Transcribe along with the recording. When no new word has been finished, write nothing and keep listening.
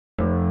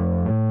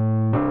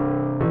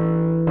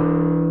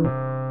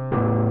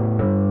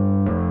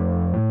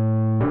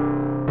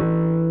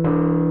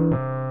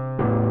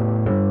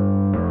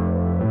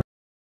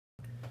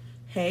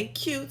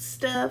cute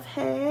stuff.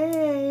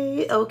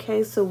 Hey.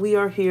 Okay, so we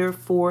are here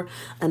for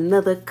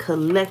another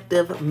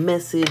collective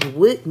message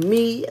with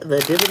me, the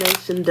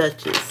Divination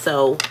Duchess.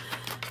 So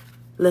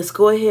let's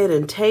go ahead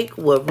and take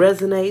what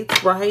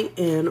resonates, right?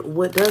 And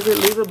what doesn't,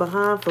 leave it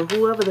behind for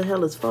whoever the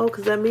hell is for,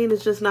 because that means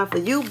it's just not for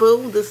you,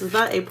 boo. This is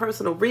not a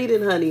personal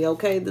reading, honey,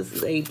 okay? This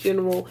is a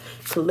general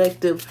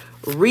collective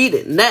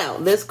reading. Now,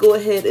 let's go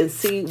ahead and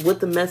see what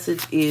the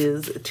message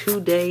is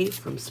today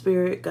from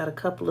Spirit. Got a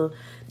couple of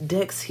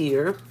decks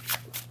here.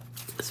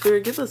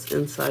 Spirit, give us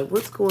insight.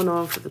 What's going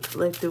on for the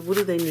collective? What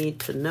do they need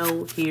to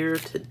know here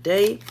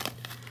today?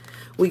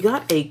 We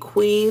got a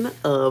Queen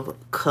of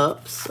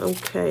Cups,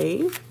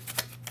 okay.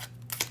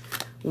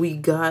 We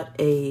got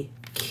a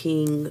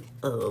King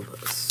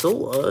of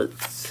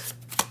Swords,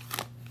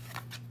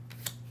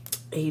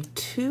 a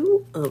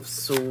Two of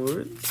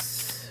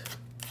Swords,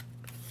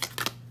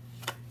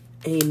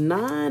 a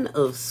Nine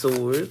of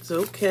Swords,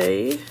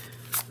 okay.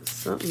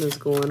 Something is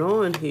going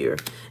on here.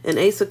 An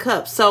Ace of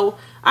Cups. So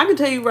I can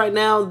tell you right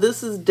now,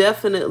 this is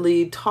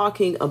definitely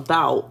talking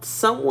about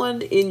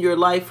someone in your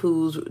life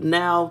who's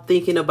now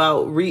thinking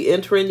about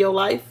re-entering your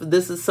life.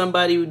 This is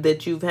somebody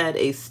that you've had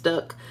a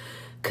stuck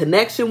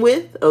connection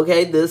with,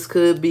 okay? This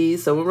could be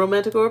someone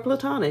romantic or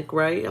platonic,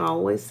 right? I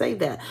always say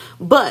that.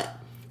 But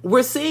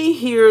we're seeing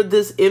here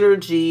this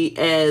energy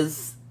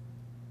as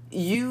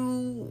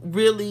you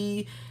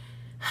really...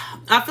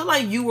 I feel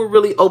like you were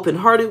really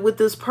open-hearted with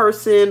this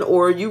person,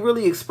 or you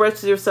really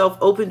expressed yourself,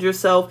 opened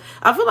yourself.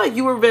 I feel like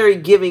you were very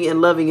giving and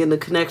loving in the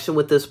connection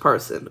with this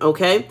person,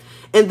 okay?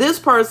 And this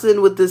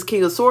person with this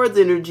King of Swords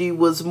energy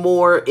was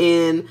more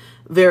in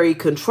very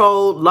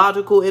controlled,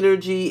 logical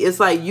energy.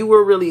 It's like you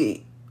were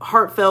really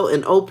heartfelt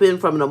and open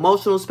from an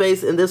emotional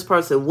space, and this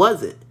person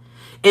wasn't.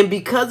 And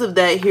because of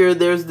that here,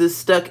 there's this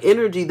stuck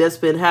energy that's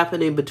been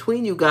happening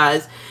between you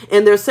guys.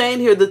 And they're saying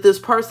here that this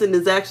person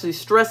is actually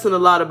stressing a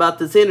lot about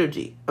this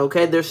energy.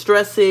 Okay, they're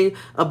stressing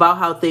about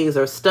how things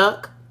are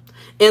stuck.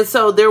 And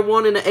so they're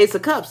wanting the Ace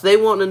of Cups. They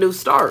want a new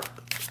start.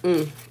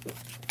 Ooh,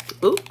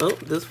 oh,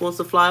 this wants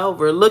to fly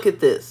over. Look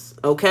at this.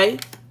 Okay,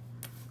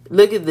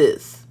 look at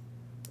this.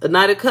 A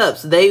Knight of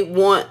Cups. They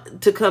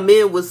want to come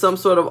in with some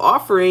sort of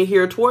offering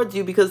here towards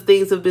you because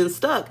things have been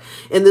stuck.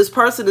 And this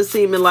person is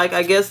seeming like,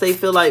 I guess they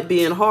feel like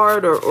being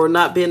hard or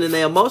not being in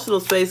their emotional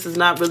space has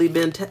not really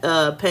been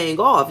paying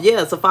off.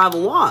 Yeah, it's a Five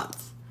of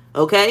Wands.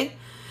 Okay?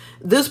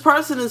 This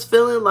person is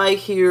feeling like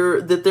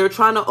here that they're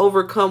trying to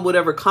overcome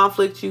whatever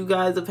conflict you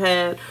guys have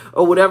had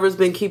or whatever's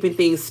been keeping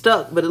things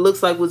stuck. But it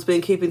looks like what's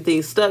been keeping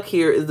things stuck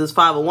here is this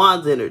Five of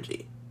Wands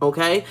energy.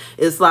 Okay?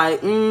 It's like,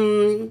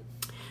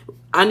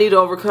 I need to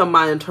overcome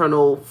my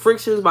internal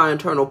frictions, my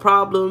internal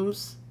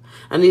problems.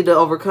 I need to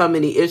overcome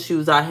any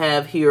issues I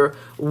have here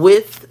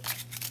with,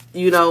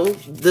 you know,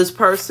 this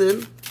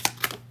person.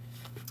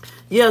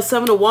 Yeah,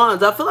 Seven of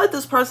Wands. I feel like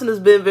this person has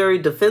been very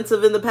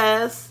defensive in the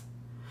past.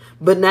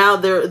 But now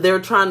they're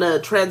trying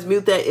to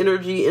transmute that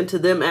energy into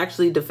them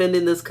actually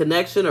defending this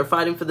connection or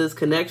fighting for this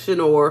connection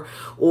or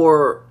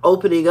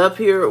opening up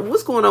here.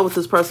 What's going on with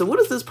this person?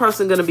 What is this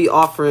person going to be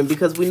offering?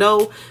 Because we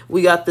know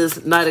we got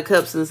this Knight of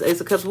Cups and this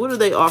Ace of Cups. What are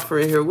they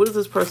offering here? What is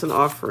this person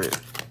offering?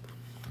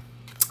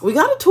 We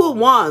got a Two of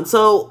Wands.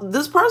 So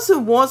this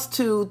person wants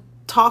to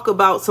talk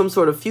about some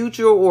sort of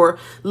future or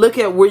look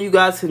at where you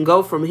guys can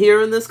go from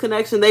here in this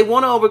connection. They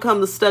want to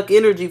overcome the stuck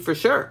energy for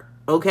sure.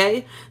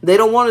 Okay, they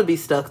don't want to be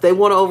stuck. They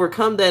want to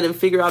overcome that and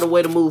figure out a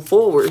way to move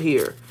forward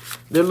here.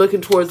 They're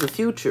looking towards the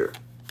future.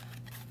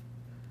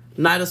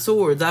 Knight of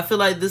Swords. I feel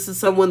like this is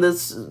someone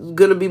that's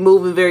going to be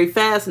moving very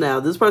fast now.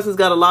 This person's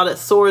got a lot of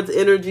swords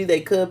energy. They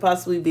could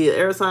possibly be an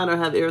air sign or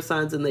have air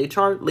signs in their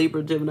chart.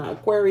 Libra, Gemini,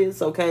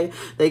 Aquarius, okay?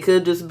 They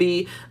could just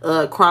be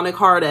chronic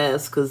hard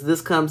ass, because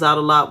this comes out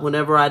a lot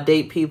whenever I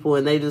date people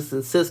and they just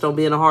insist on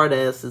being a hard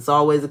ass. It's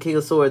always a King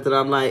of Swords, and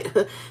I'm like,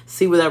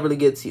 see where that really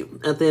gets you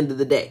at the end of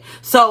the day.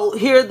 So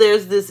here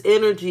there's this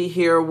energy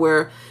here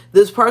where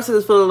this person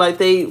is feeling like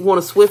they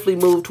want to swiftly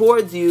move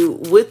towards you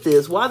with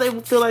this. Why they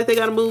feel like they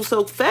got to move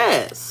so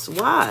fast?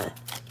 Why?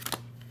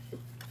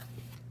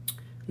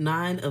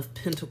 Nine of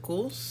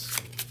Pentacles.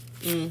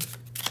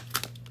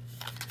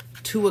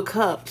 Two of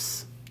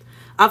Cups.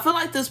 I feel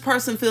like this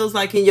person feels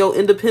like in your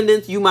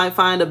independence, you might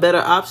find a better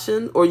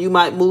option or you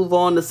might move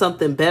on to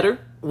something better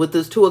with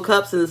this Two of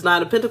Cups and this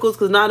Nine of Pentacles,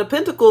 because Nine of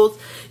Pentacles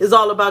is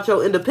all about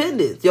your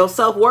independence, your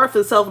self-worth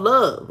and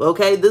self-love,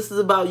 okay? This is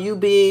about you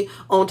being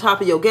on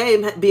top of your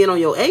game, being on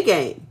your A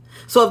game.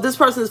 So if this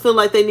person is feeling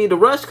like they need to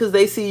rush because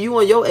they see you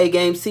on your A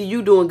game, see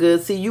you doing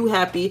good, see you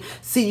happy,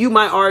 see you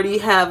might already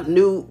have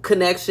new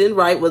connection,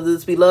 right? Whether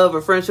it's be love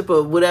or friendship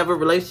or whatever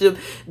relationship,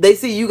 they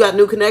see you got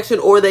new connection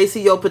or they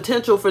see your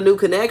potential for new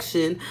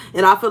connection.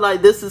 And I feel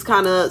like this is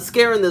kind of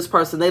scaring this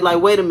person. They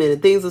like, wait a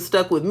minute, things are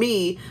stuck with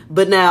me,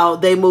 but now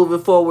they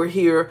moving forward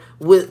here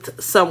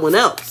with someone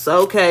else,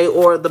 okay?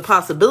 Or the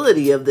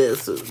possibility of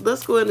this.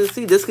 Let's go ahead and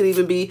see. This could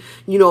even be,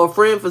 you know, a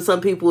friend for some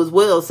people as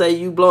well. Say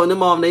you blowing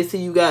them off and they see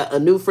you got a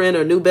new friend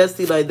or new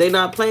bestie, like they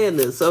not playing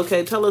this.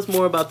 Okay, tell us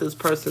more about this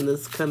person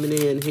that's coming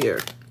in here.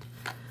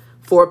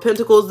 Four of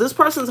Pentacles. This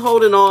person's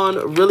holding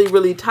on really,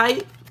 really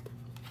tight.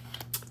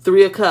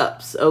 Three of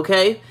Cups,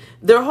 okay?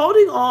 They're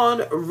holding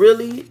on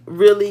really,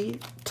 really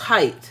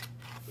tight.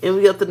 And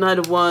we got the Knight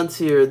of Wands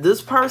here.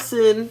 This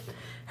person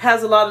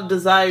has a lot of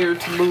desire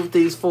to move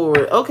things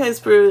forward. Okay,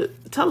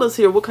 Spirit, tell us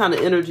here what kind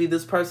of energy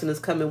this person is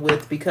coming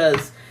with,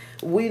 because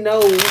we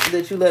know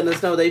that you letting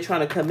us know they trying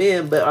to come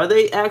in, but are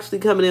they actually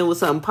coming in with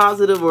something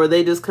positive, or are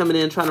they just coming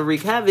in trying to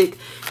wreak havoc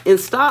and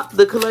stop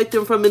the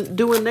collective from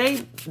doing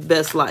their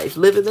best life,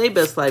 living their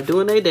best life,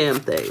 doing their damn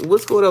thing?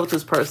 What's going on with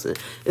this person?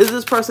 Is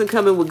this person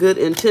coming with good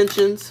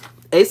intentions?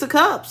 Ace of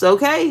Cups,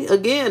 okay?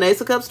 Again,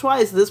 Ace of Cups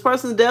twice. This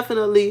person's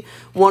definitely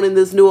wanting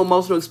this new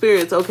emotional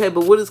experience, okay?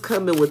 But what is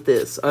coming with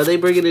this? Are they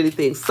bringing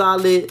anything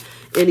solid,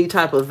 any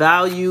type of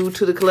value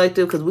to the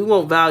collective? Because we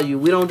want value.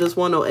 We don't just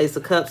want no Ace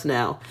of Cups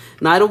now.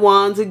 Knight of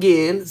Wands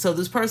again. So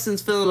this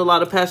person's feeling a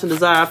lot of passion,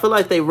 desire. I feel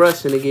like they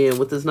rushing again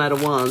with this Knight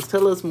of Wands.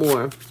 Tell us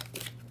more.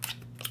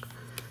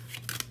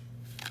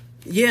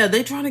 Yeah,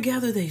 they trying to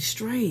gather their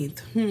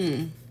strength.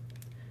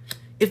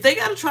 If they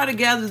got to try to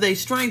gather their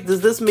strength,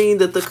 does this mean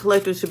that the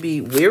collective should be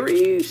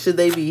weary? Should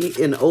they be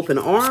in open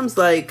arms?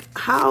 Like,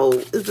 how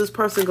is this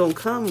person going to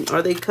come?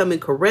 Are they coming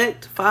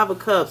correct? Five of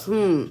Cups.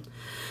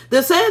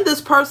 They're saying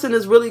this person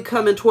is really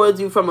coming towards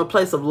you from a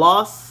place of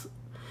loss,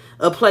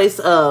 a place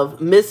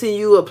of missing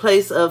you, a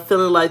place of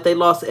feeling like they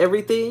lost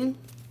everything.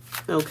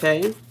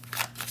 Okay.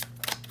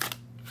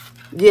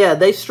 Yeah,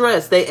 they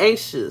stressed. They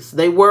anxious.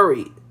 They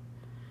worried.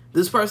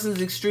 This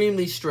person's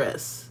extremely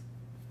stressed.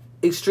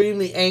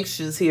 Extremely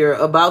anxious here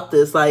about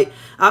this. Like,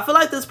 I feel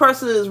like this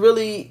person is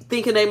really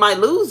thinking they might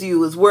lose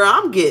you is where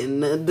I'm getting.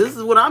 This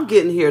is what I'm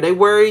getting here. They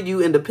worried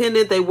you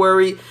independent. They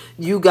worried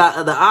you got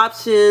other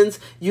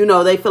options. You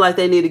know, they feel like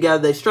they need to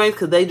gather their strength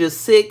because they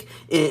just sick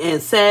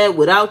and sad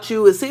without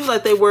you. It seems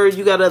like they worried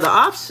you got other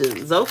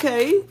options.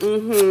 Okay.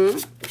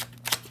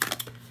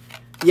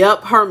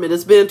 Yep, Hermit.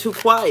 It's been too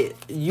quiet.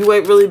 You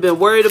ain't really been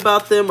worried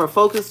about them or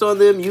focused on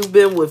them. You've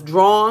been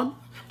withdrawn.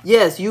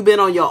 Yes, you've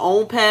been on your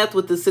own path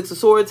with the Six of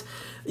Swords.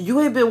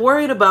 You ain't been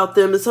worried about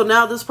them. And so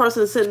now this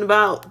person is thinking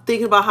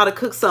about how to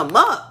cook something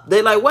up.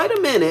 They like, wait a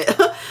minute.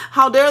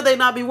 How dare they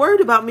not be worried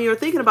about me or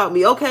thinking about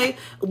me? Okay,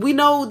 we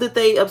know that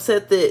they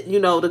upset that, you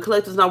know, the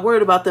collective's not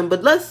worried about them.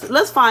 But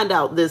let's find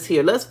out this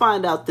here. Let's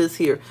find out this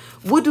here.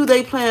 What do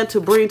they plan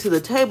to bring to the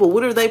table?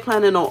 What are they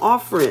planning on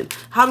offering?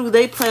 How do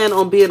they plan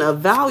on being of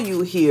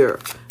value here?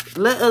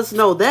 Let us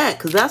know that,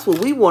 because that's what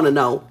we want to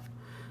know.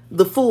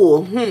 The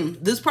Fool.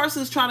 This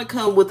person's trying to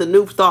come with a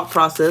new thought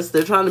process.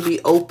 They're trying to be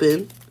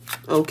open.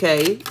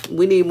 Okay.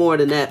 We need more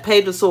than that.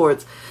 Page of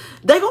Swords.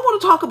 They're going to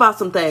want to talk about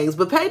some things.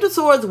 But Page of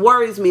Swords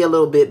worries me a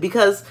little bit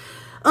because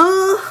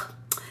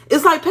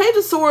it's like Page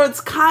of Swords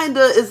kind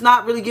of is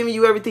not really giving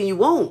you everything you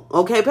want.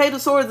 Okay. Page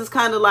of Swords is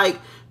kind of like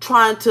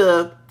trying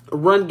to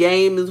run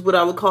game is what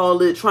I would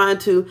call it. Trying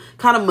to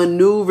kind of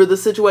maneuver the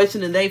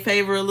situation in their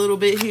favor a little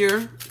bit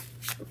here.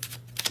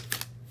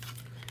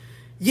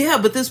 Yeah,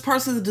 but this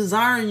person's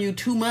desiring you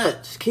too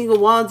much. King of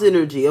Wands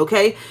energy,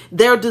 okay?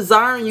 They're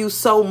desiring you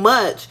so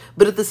much,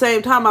 but at the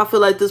same time, I feel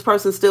like this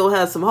person still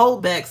has some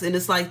holdbacks, and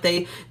it's like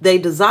they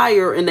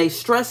desire and they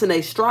stress and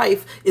they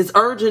strife is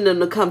urging them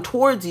to come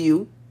towards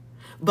you,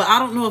 but I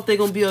don't know if they're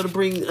going to be able to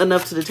bring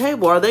enough to the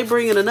table. Are they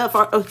bringing enough?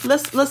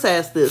 Let's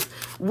ask this.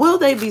 Will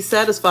they be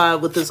satisfied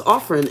with this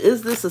offering?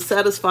 Is this a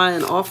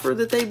satisfying offer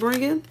that they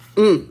bring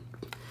in?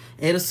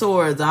 Eight of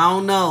Swords, I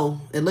don't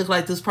know. It looked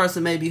like this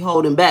person may be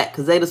holding back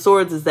because Eight of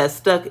Swords is that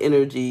stuck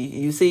energy.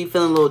 You see,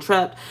 feeling a little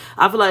trapped.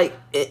 I feel like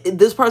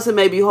this person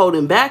may be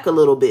holding back a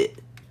little bit.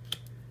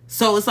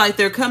 So it's like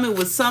they're coming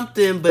with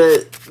something,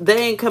 but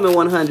they ain't coming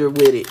 100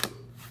 with it.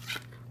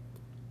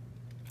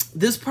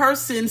 This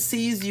person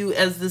sees you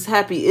as this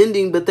happy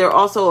ending, but they're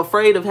also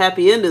afraid of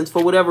happy endings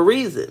for whatever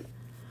reason.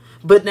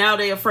 But now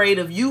they're afraid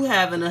of you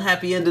having a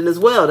happy ending as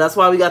well. That's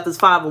why we got this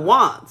Five of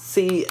Wands.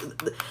 See,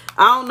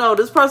 I don't know.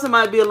 This person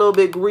might be a little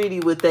bit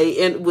greedy with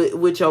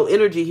your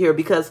energy here,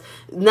 because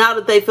now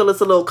that they feel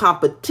it's a little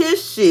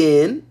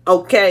competition,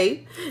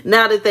 okay,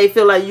 now that they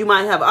feel like you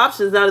might have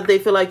options, now that they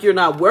feel like you're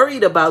not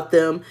worried about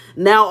them,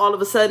 now all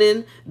of a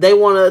sudden they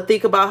want to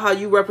think about how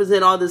you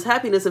represent all this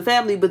happiness and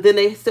family, but then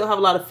they still have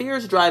a lot of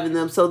fears driving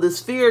them. So this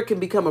fear can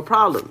become a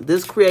problem.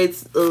 This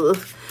creates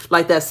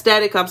like that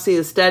static. I'm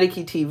seeing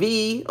staticky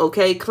TV,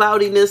 okay,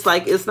 cloudiness.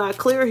 Like, it's not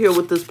clear here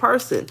with this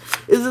person.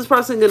 Is this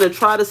person going to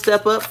try to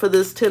step up for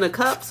this Ten of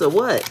Cups or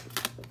what?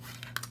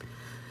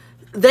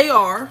 They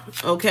are,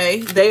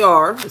 okay, they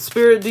are.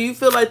 Spirit, do you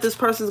feel like this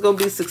person's going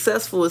to be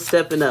successful at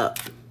stepping up?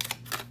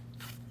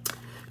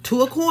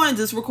 Two of Coins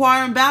is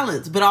requiring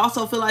balance, but I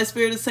also feel like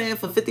Spirit is saying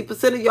for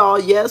 50% of y'all,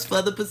 yes,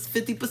 for the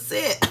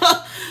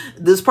 50%.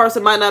 This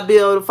person might not be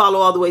able to follow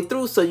all the way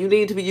through, so you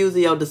need to be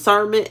using your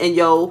discernment and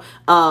your,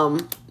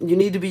 you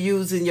need to be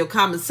using your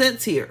common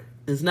sense here.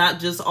 It's not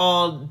just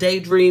all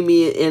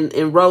daydreamy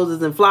and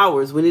roses and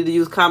flowers. We need to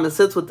use common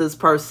sense with this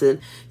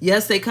person.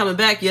 Yes, they coming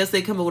back. Yes,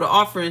 they coming with an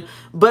offering,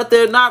 but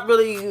they're not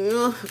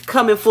really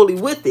coming fully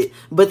with it.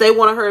 But they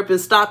want to hurry up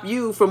and stop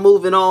you from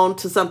moving on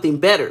to something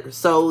better.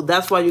 So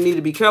that's why you need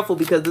to be careful,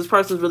 because this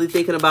person's really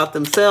thinking about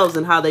themselves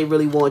and how they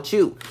really want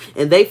you.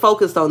 And they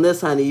focused on this,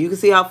 honey. You can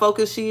see how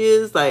focused she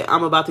is. Like,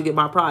 I'm about to get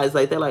my prize.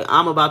 Like, they're like,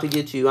 I'm about to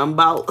get you. I'm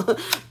about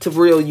to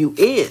reel you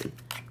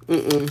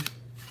in.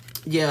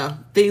 Yeah,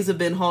 things have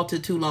been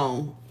halted too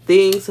long.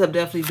 Things have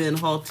definitely been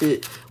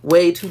halted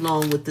way too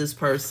long with this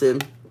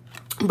person.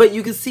 But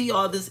you can see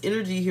all this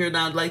energy here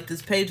now, like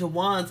this Page of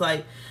Wands.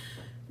 Like,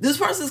 this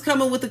person's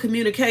coming with the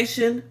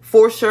communication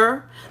for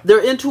sure.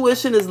 Their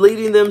intuition is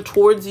leading them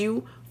towards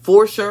you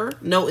for sure.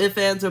 No ifs,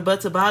 ands, or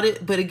buts about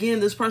it. But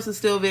again, this person's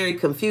still very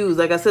confused.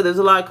 Like I said, there's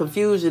a lot of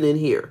confusion in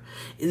here.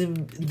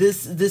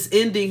 This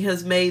ending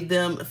has made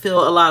them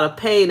feel a lot of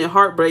pain and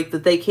heartbreak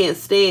that they can't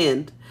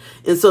stand.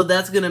 And so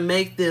that's going to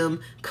make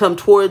them come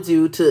towards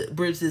you to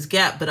bridge this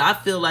gap. But I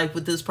feel like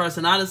with this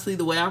person, honestly,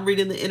 the way I'm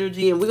reading the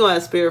energy, and we're going to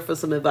ask Spirit for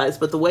some advice,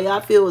 but the way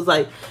I feel is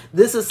like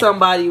this is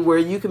somebody where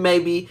you can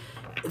maybe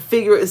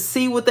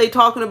see what they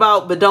talking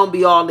about, but don't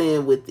be all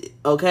in with it.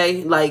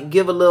 Okay? Like,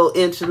 give a little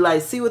inch and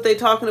like see what they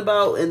talking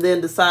about and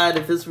then decide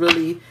if it's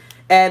really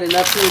adding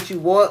up to what you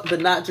want, but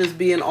not just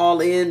being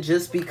all in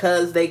just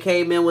because they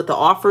came in with the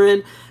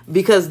offering.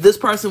 Because this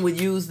person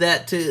would use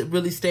that to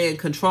really stay in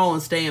control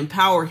and stay in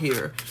power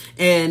here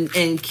and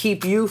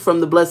keep you from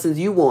the blessings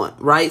you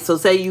want, right? So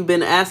say you've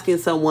been asking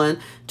someone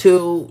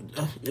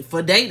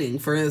for dating,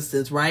 for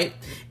instance, right?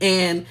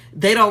 And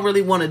they don't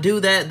really want to do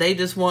that. They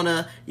just want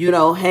to,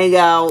 hang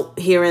out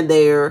here and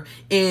there.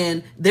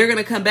 And they're going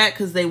to come back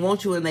because they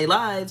want you in their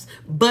lives.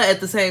 But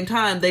at the same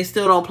time, they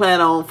still don't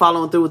plan on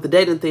following through with the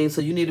dating thing. So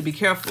you need to be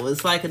careful.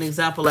 It's like an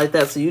example like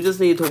that. So you just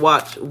need to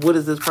watch, what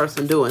is this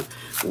person doing?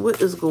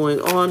 What is going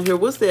on here?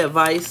 What's the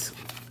advice?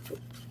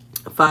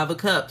 5 of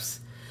Cups.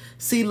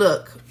 See,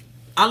 look,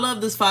 I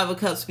love this 5 of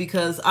Cups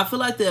because I feel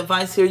like the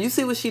advice here, you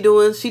see what she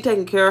doing? She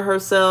taking care of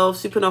herself.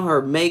 She put on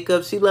her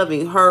makeup. She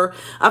loving her.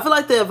 I feel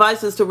like the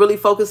advice is to really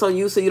focus on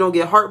you so you don't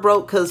get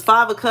heartbroken, because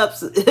 5 of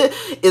Cups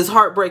is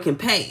heartbreaking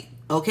pain.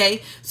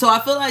 Okay? So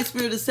I feel like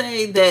Spirit is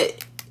saying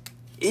that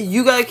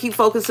you got to keep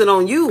focusing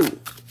on you.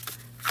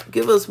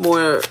 Give us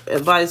more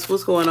advice.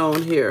 What's going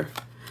on here?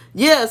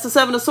 Yeah, it's the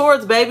 7 of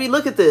Swords, baby.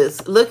 Look at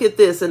this. Look at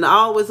this. And I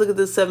always look at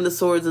this 7 of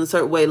Swords in a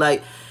certain way.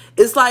 Like,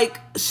 it's like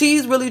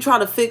she's really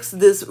trying to fix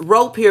this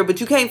rope here, but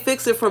you can't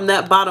fix it from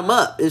that bottom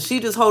up. And she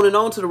just holding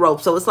on to the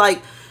rope. So it's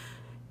like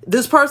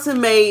this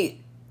person may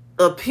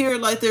appear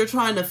like they're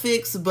trying to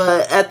fix,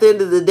 but at the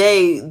end of the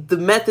day, the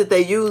method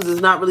they use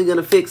is not really going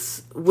to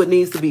fix what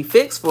needs to be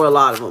fixed for a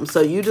lot of them. So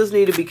you just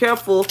need to be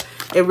careful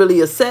and really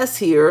assess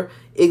here.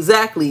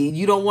 Exactly.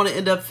 You don't want to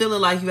end up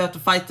feeling like you have to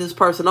fight this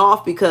person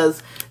off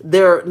because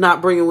they're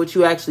not bringing what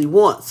you actually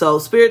want. So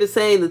Spirit is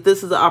saying that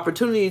this is an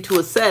opportunity to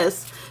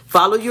assess,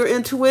 follow your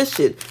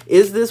intuition.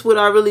 Is this what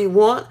I really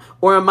want?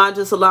 Or am I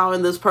just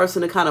allowing this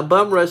person to kind of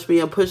bum rush me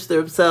and push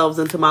themselves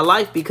into my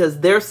life because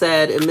they're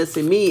sad and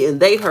missing me and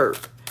they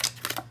hurt?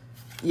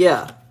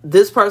 Yeah.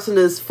 This person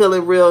is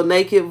feeling real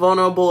naked,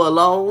 vulnerable,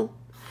 alone.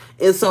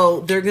 And so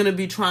they're going to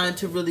be trying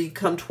to really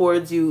come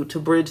towards you to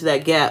bridge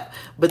that gap.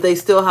 But they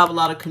still have a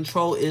lot of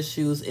control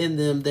issues in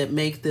them that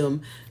make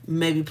them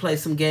maybe play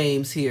some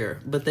games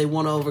here. But they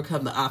want to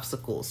overcome the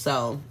obstacles.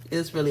 So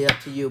it's really up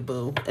to you,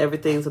 boo.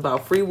 Everything's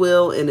about free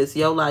will and it's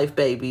your life,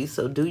 baby.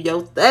 So do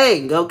your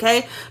thing,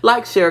 okay?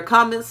 Like, share,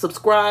 comment,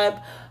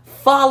 subscribe,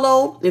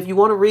 follow. If you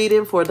want to read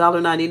in for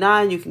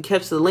 $1.99, you can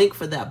catch the link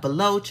for that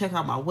below. Check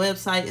out my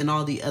website and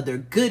all the other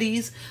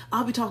goodies.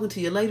 I'll be talking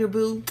to you later,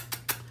 boo.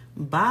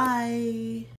 Bye.